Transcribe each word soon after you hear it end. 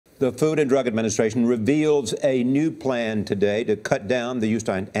The Food and Drug Administration reveals a new plan today to cut down the use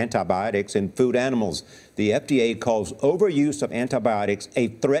of antibiotics in food animals. The FDA calls overuse of antibiotics a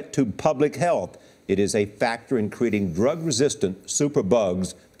threat to public health. It is a factor in creating drug-resistant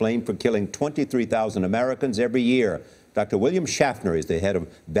superbugs blamed for killing 23,000 Americans every year. Dr. William Schaffner is the head of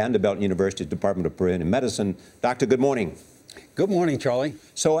Vanderbilt University's Department of Preventive Medicine. Doctor, good morning. Good morning, Charlie.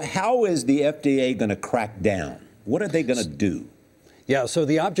 So how is the FDA going to crack down? What are they going to do? Yeah, so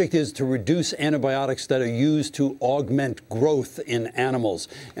the object is to reduce antibiotics that are used to augment growth in animals.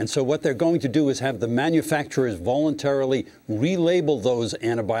 And so what they're going to do is have the manufacturers voluntarily relabel those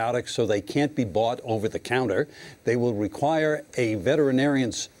antibiotics so they can't be bought over the counter. They will require a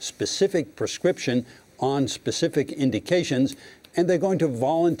veterinarian's specific prescription on specific indications, and they're going to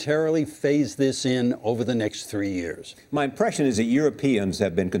voluntarily phase this in over the next 3 years. My impression is that Europeans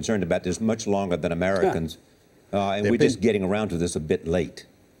have been concerned about this much longer than Americans. Yeah. And we're just getting around to this a bit late.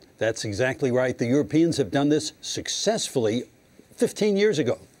 That's exactly right. The Europeans have done this successfully 15 years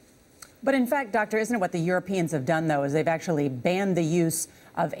ago. But in fact, Doctor, isn't it what the Europeans have done, though, is they've actually banned the use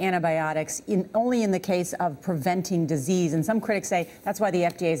of antibiotics only in the case of preventing disease. And some critics say that's why the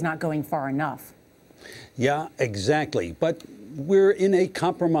FDA is not going far enough. Yeah, exactly. But we're in a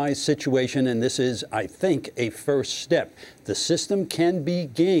compromise situation, and this is, I think, a first step. The system can be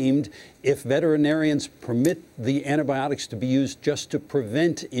gamed if veterinarians permit the antibiotics to be used just to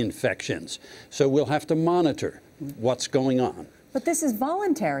prevent infections. So we'll have to monitor what's going on. But this is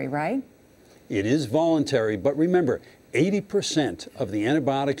voluntary, right? It is voluntary, but remember, 80% of the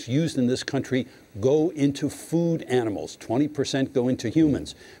antibiotics used in this country go into food animals. 20% go into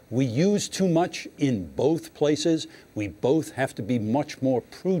humans. We use too much in both places. We both have to be much more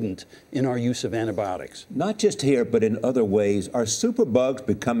prudent in our use of antibiotics. Not just here, but in other ways. Are superbugs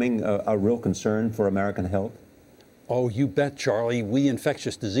becoming a real concern for American health? Oh, you bet, Charlie. We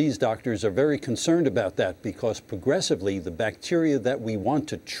infectious disease doctors are very concerned about that because progressively the bacteria that we want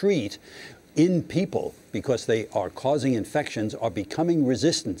to treat in people, because they are causing infections, are becoming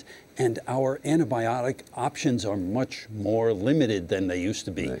resistant, and our antibiotic options are much more limited than they used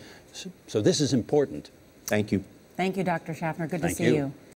to be. Right. So this is important. Thank you. Thank you, Dr. Schaffner. Good to Thank see you. you.